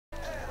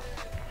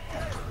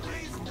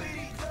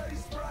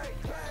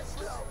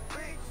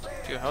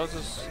How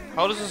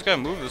does this guy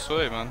move this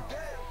way, man?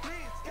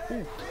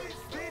 Ooh.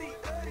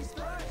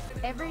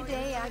 Every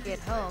day I get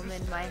home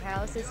and my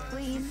house is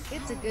clean.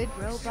 It's a good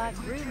robot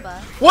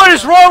Roomba. What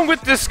is wrong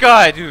with this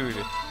guy, dude?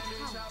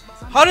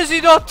 How does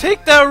he not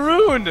take that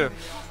rune?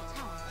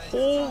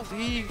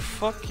 Holy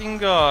fucking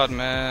god,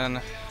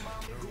 man.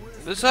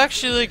 This is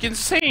actually like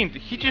insane.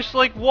 He just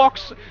like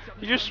walks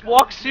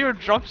here,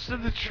 jumps to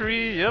the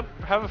tree.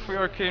 Yep, have a free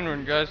arcane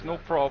rune, guys, no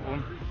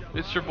problem.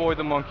 It's your boy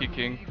the Monkey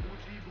King.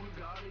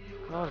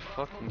 God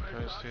fucking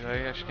Christ, dude, I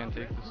actually can't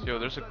take this. Yo,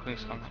 there's a clean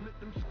song.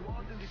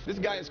 This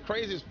guy is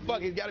crazy as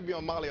fuck. He's got to be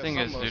on Molly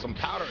or some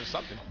powder or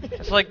something.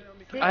 It's like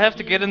I have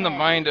to get in the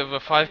mind of a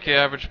 5k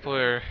average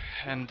player,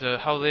 and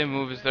how they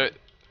move is they're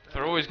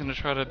always gonna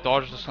try to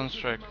dodge the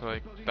sunstrike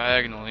like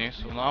diagonally.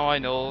 So now I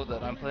know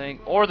that I'm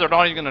playing, or they're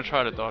not even gonna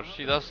try to dodge.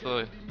 See, that's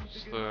the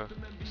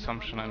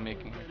assumption I'm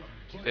making.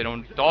 They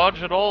don't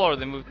dodge at all, or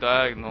they move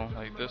diagonal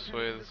like this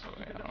way.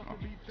 I don't know.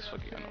 It's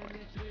fucking annoying.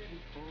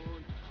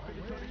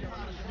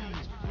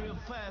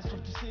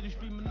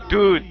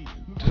 Dude,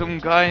 some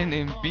guy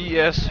named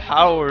BS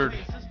Howard,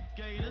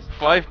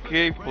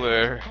 5k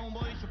player,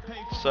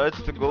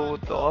 decides to go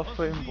with the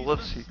offlane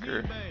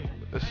Bloodseeker.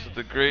 This is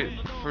the great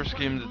first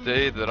game of the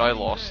day that I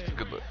lost.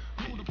 Good luck.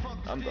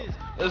 I'm done.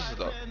 This is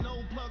done.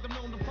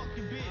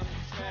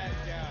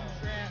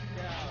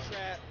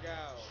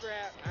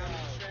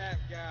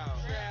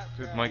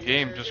 Dude, my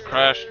game just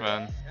crashed,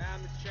 man.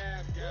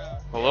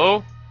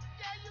 Hello?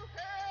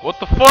 What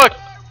the fuck?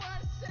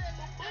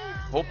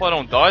 Hope I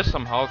don't die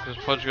somehow, because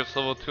Pudge gets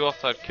level 2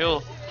 off that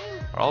kill,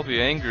 or I'll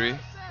be angry.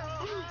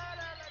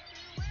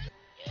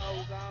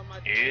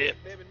 Yep.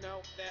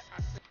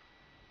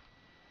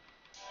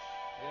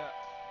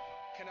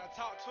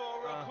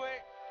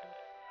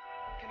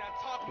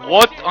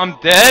 What? I'm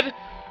dead?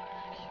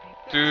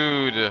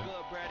 Dude.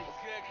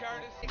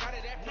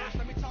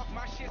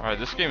 Alright,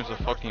 this game is a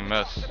fucking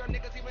mess.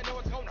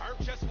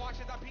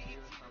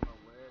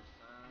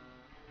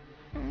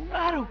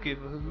 I don't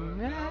give a hoot,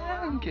 man.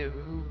 I don't give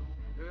a hoot.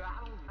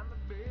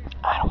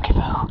 I don't give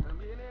a hoot.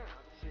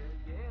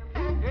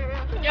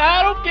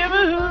 I don't give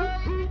a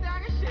hoot.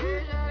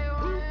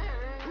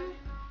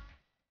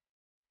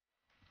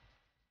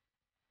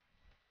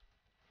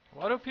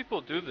 Why do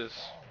people do this?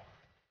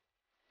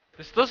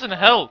 This doesn't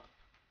help.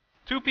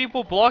 2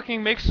 people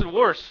blocking makes it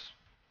worse.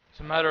 As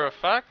a matter of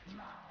fact.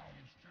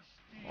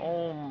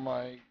 Oh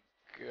my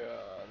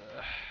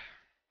god.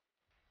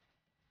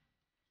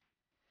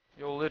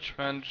 Yo, Lich,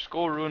 man, just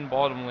go ruin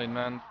bottom lane,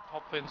 man.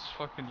 Top lane's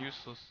fucking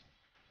useless.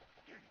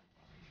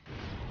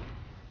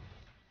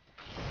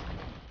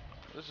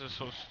 This is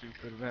so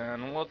stupid,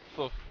 man. What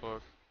the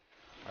fuck?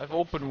 I have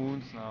open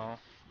wounds now.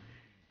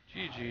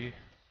 GG.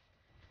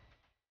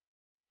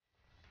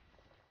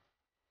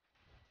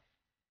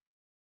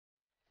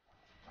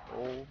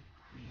 Oh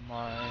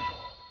my.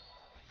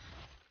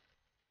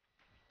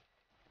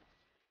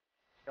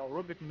 Yo,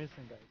 Rubik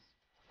missing, guys.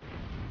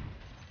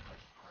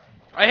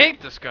 I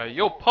hate this guy.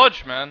 Yo,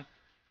 Pudge, man.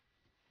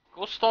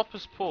 Go stop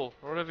his pull,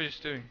 or whatever he's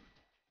doing.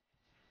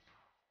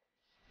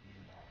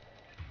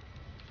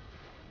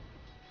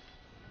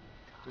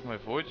 Dude, my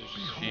Void is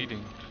just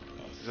feeding.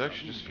 He's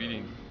actually just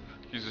feeding.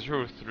 He's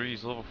 0-3,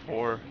 he's level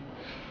 4.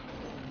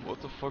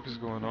 What the fuck is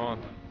going on?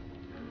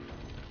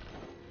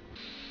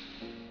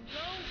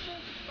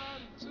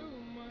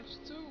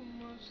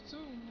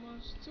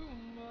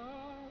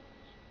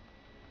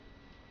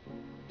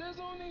 There's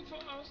no need for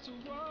us to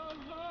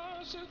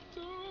rush it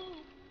through.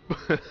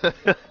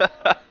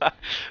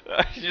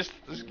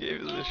 This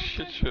game is a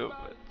shit show,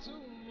 man.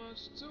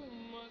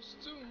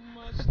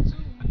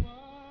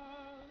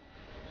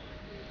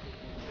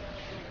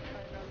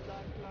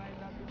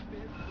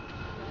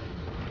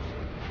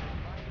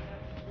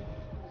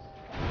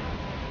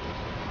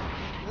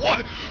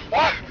 What?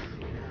 What?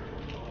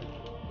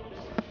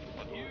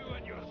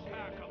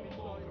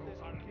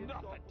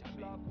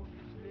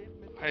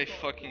 I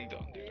fucking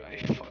done, dude. I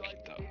fucking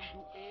done.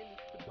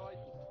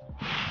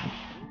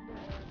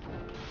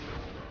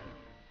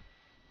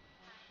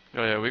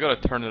 Oh yeah, we gotta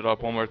turn it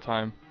up one more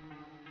time.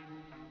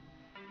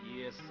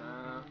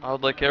 I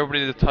would like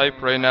everybody to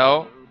type right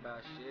now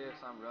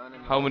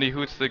how many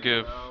hoots they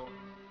give.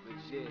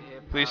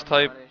 Please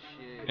type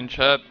in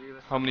chat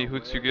how many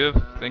hoots you give.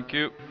 Thank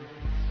you.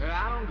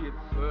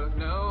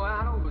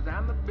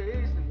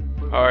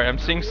 Alright, I'm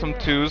seeing some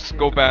 2s.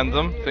 Go ban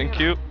them. Thank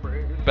you.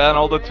 Ban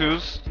all the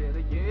 2s.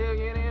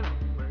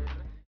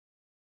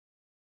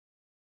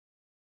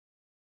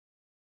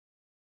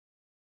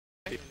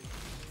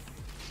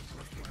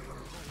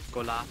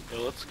 Go la.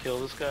 Yo, let's kill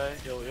this guy.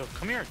 Yo,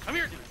 come here, dude.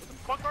 What the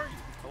fuck are you?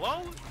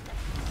 Hello?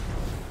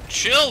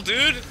 Chill,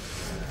 dude.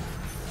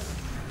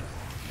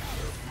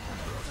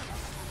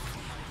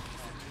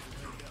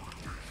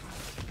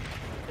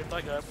 Hit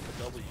that guy with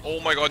the W. Oh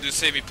my god, dude,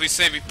 save me, please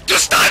save me.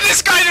 Just stun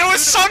this guy, that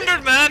was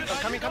sundered, man!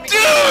 Coming.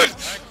 Dude!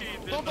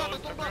 Don't